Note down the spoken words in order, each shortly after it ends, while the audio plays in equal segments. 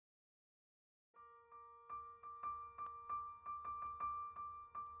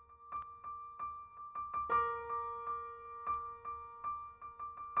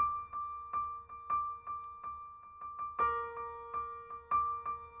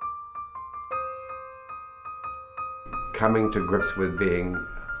coming to grips with being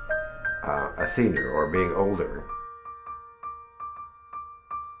a senior or being older.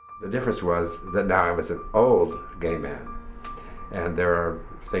 The difference was that now I was an old gay man, and there are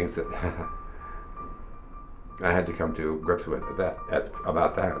things that I had to come to grips with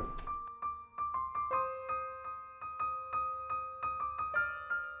about that.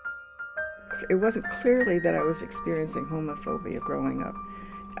 It wasn't clearly that I was experiencing homophobia growing up.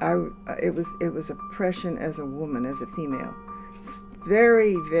 It was oppression as a woman, as a female. It's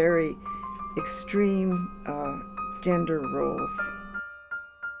very, very extreme gender roles.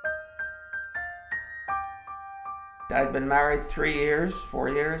 I'd been married 4 years,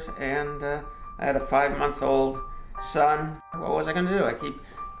 and I had a 5-month-old son. What was I going to do? I keep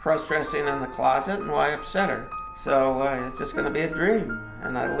cross-dressing in the closet, and why upset her? So it's just going to be a dream,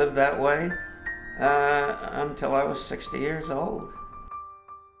 and I lived that way until I was 60 years old.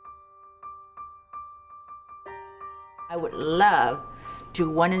 I would love to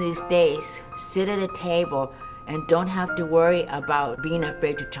one of these days sit at a table and don't have to worry about being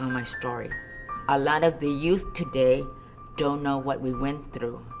afraid to tell my story. A lot of the youth today don't know what we went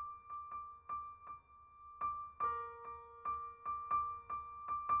through.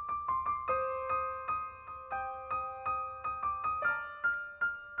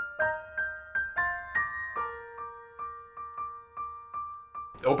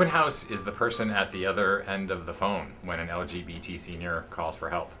 Openhouse is the person at the other end of the phone when an LGBT senior calls for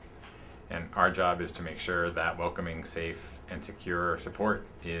help. And our job is to make sure that welcoming, safe, and secure support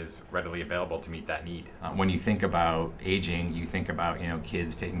is readily available to meet that need. When you think about aging, you think about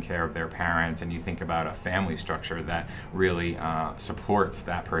kids taking care of their parents, and you think about a family structure that really supports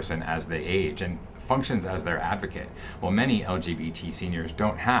that person as they age and functions as their advocate. Well, many LGBT seniors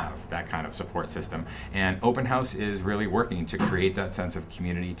don't have that kind of support system, and Openhouse is really working to create that sense of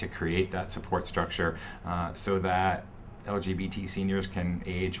community, to create that support structure so that LGBT seniors can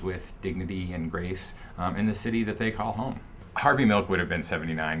age with dignity and grace in the city that they call home. Harvey Milk would have been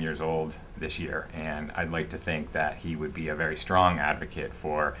 79 years old this year, and I'd like to think that he would be a very strong advocate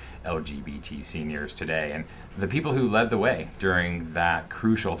for LGBT seniors today. And the people who led the way during that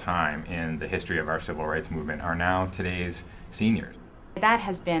crucial time in the history of our civil rights movement are now today's seniors. That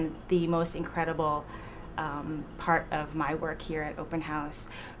has been the most incredible part of my work here at Openhouse,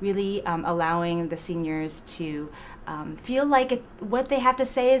 really allowing the seniors to feel like what they have to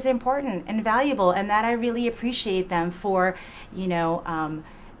say is important and valuable, and that I really appreciate them for,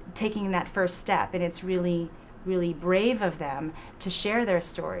 taking that first step. And it's really, really brave of them to share their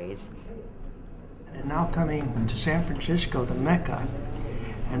stories. And now coming to San Francisco, the Mecca,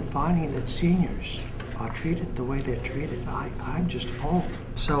 and finding that seniors are treated the way they're treated, I'm just appalled.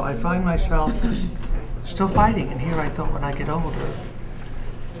 So I find myself still fighting, and here I thought when I get older,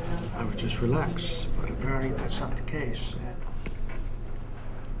 I would just relax, but apparently that's not the case.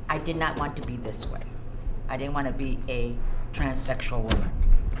 I did not want to be this way. I didn't want to be a transsexual woman.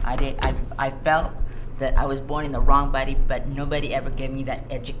 I felt that I was born in the wrong body, but nobody ever gave me that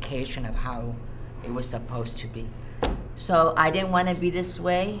education of how it was supposed to be. So I didn't want to be this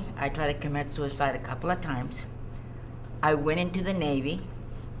way. I tried to commit suicide a couple of times. I went into the Navy,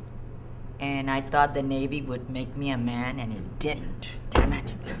 and I thought the Navy would make me a man, and it didn't. Damn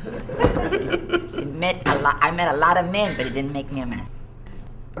it. I met a lot of men, but it didn't make me a man.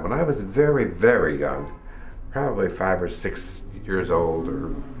 When I was very, very young, probably 5 or 6 years old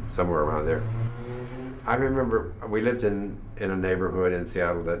or somewhere around there, I remember we lived in a neighborhood in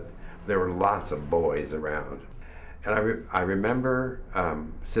Seattle that there were lots of boys around. And I remember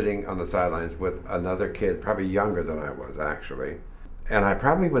sitting on the sidelines with another kid, probably younger than I was actually, and I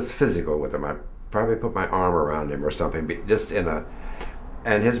probably was physical with him. I probably put my arm around him or something, just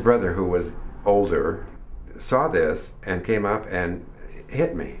and his brother, who was older, saw this and came up and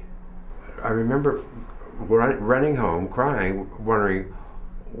hit me. I remember running home, crying, wondering,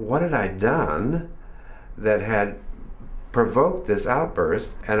 what had I done that had provoked this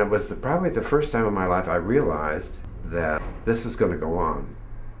outburst? And it was probably the first time in my life I realized that this was going to go on.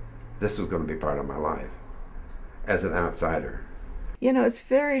 This was going to be part of my life as an outsider. It's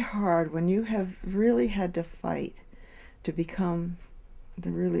very hard when you have really had to fight to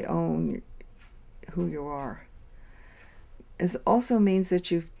really own who you are. It also means that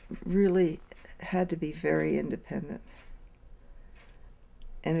you've really had to be very independent.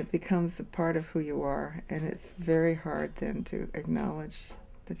 And it becomes a part of who you are, and it's very hard then to acknowledge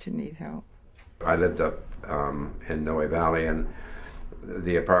that you need help. I lived up in Noe Valley, and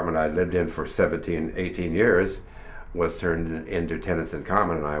the apartment I lived in for 17, 18 years was turned into tenants in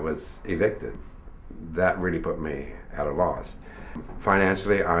common, and I was evicted. That really put me at a loss.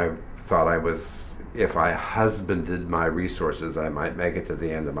 Financially, I thought I was if I husbanded my resources, I might make it to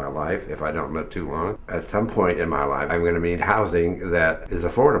the end of my life if I don't live too long. At some point in my life, I'm going to need housing that is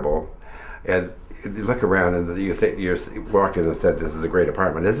affordable. And you look around and you think you walked in and said, "This is a great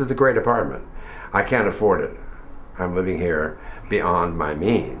apartment." This is a great apartment. I can't afford it. I'm living here beyond my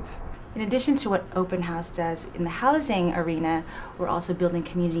means. In addition to what Open House does in the housing arena, we're also building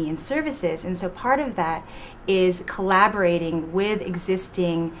community and services. And so part of that is collaborating with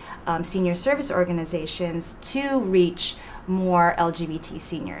existing senior service organizations to reach more LGBT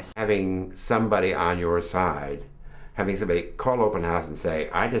seniors. Having somebody on your side, having somebody call Open House and say,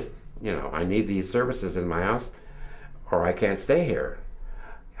 I need these services in my house or I can't stay here.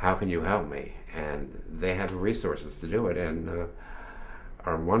 How can you help me? And they have the resources to do it and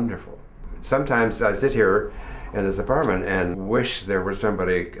are wonderful. Sometimes I sit here in this apartment and wish there was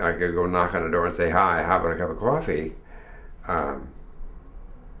somebody I could go knock on the door and say, "Hi, how about a cup of coffee?"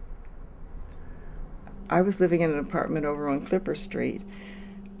 I was living in an apartment over on Clipper Street.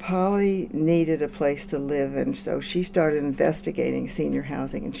 Polly needed a place to live, and so she started investigating senior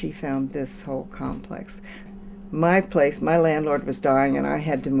housing, and she found this whole complex. My place, my landlord was dying, and I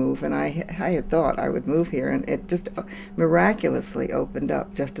had to move, and I had thought I would move here, and it just miraculously opened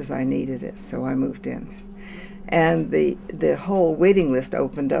up just as I needed it, so I moved in. And the whole waiting list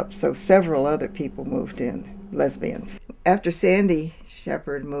opened up, so several other people moved in, lesbians. After Sandy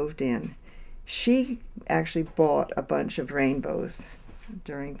Shepard moved in, she actually bought a bunch of rainbows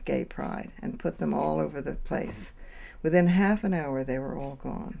during Gay Pride and put them all over the place. Within half an hour, they were all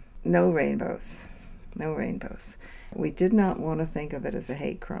gone. No rainbows. No rainbows. We did not want to think of it as a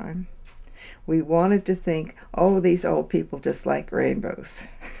hate crime. We wanted to think, oh, these old people just like rainbows.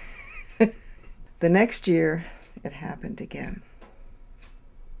 The next year, it happened again.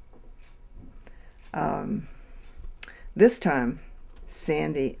 This time,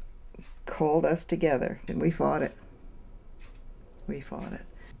 Sandy called us together, and we fought it. We fought it.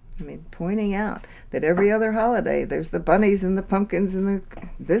 I mean, pointing out that every other holiday, there's the bunnies and the pumpkins and the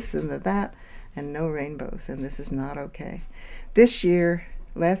this and the that, and no rainbows, and this is not okay. This year,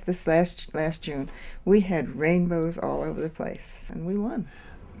 last June, we had rainbows all over the place, and we won.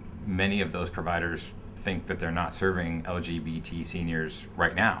 Many of those providers think that they're not serving LGBT seniors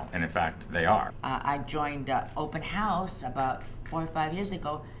right now, and in fact, they are. I joined Open House about 4 or 5 years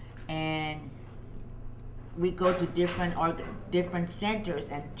ago, and we go to different centers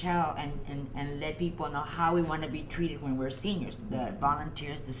and tell and let people know how we want to be treated when we're seniors, the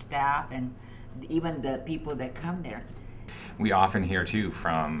volunteers, the staff, and even the people that come there. We often hear too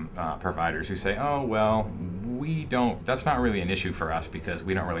from providers who say, "Oh, well, that's not really an issue for us because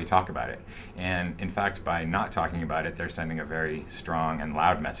we don't really talk about it." And in fact, by not talking about it, they're sending a very strong and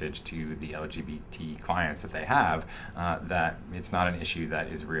loud message to the LGBT clients that they have that it's not an issue that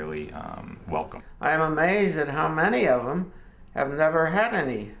is really welcome. I am amazed at how many of them have never had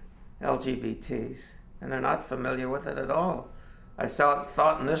any LGBTs, and they're not familiar with it at all. I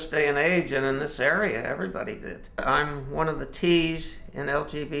thought in this day and age and in this area, everybody did. I'm one of the T's in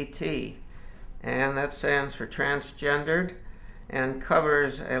LGBT, and that stands for transgendered, and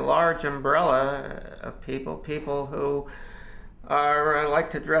covers a large umbrella of people who are like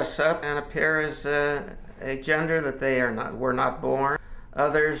to dress up and appear as a gender that they were not born.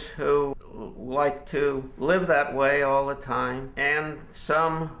 Others who like to live that way all the time, and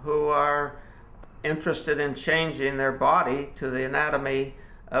some who are interested in changing their body to the anatomy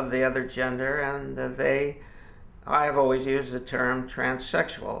of the other gender, and I have always used the term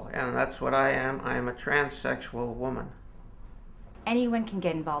transsexual, and that's what I am. I am a transsexual woman. Anyone can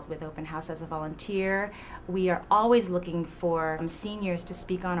get involved with Open House as a volunteer. We are always looking for seniors to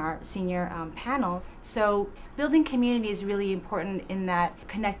speak on our senior panels. So building community is really important in that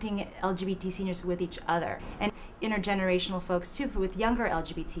connecting LGBT seniors with each other, and intergenerational folks too, with younger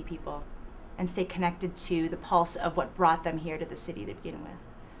LGBT people, and stay connected to the pulse of what brought them here to the city to begin with.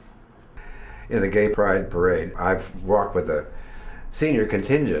 In the Gay Pride Parade, I've walked with a senior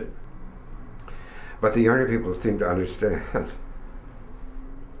contingent, but the younger people seem to understand.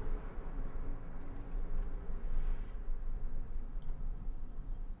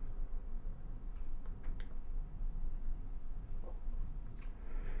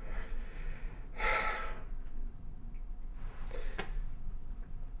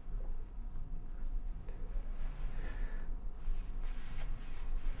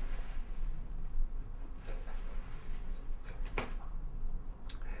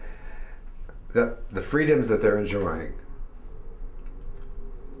 The freedoms that they're enjoying.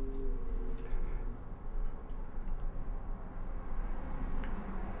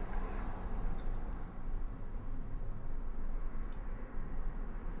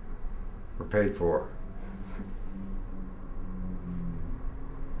 paid for.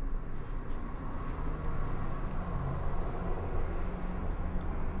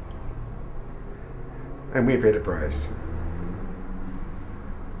 And we paid a price.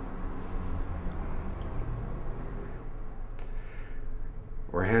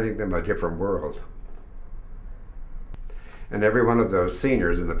 We're handing them a different world. And every one of those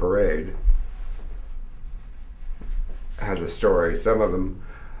seniors in the parade has a story, some of them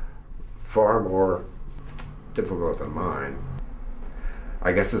far more difficult than mine.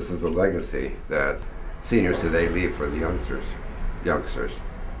 I guess this is a legacy that seniors today leave for the youngsters.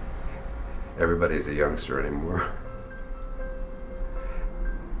 Everybody's a youngster anymore.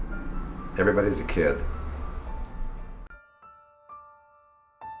 Everybody's a kid.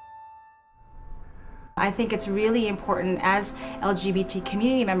 I think it's really important as LGBT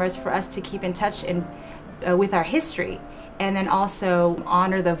community members for us to keep in touch with our history, and then also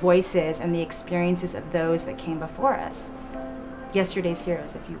honor the voices and the experiences of those that came before us. Yesterday's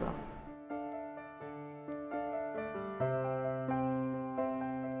heroes, if you will.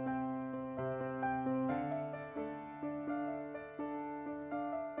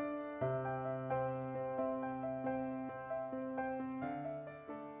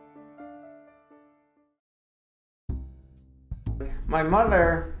 My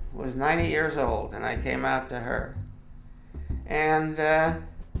mother was 90 years old, and I came out to her. And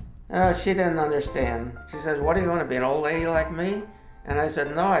she didn't understand. She says, "What, do you want to be, an old lady like me?" And I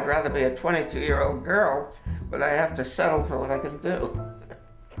said, "No, I'd rather be a 22-year-old girl, but I have to settle for what I can do."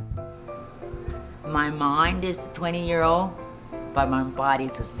 My mind is the 20-year-old, but my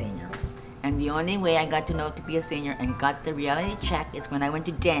body's a senior. And the only way I got to know to be a senior and got the reality check is when I went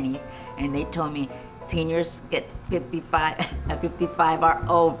to Denny's and they told me seniors get 55, at 55 are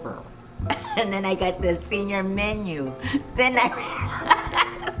over. And then I got the senior menu. Then I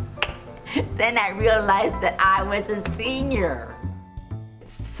realized that I was a senior.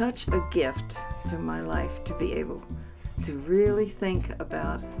 It's such a gift to my life to be able to really think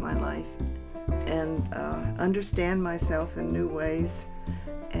about my life and understand myself in new ways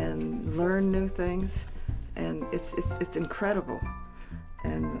and learn new things, and it's incredible,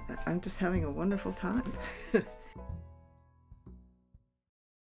 and I'm just having a wonderful time.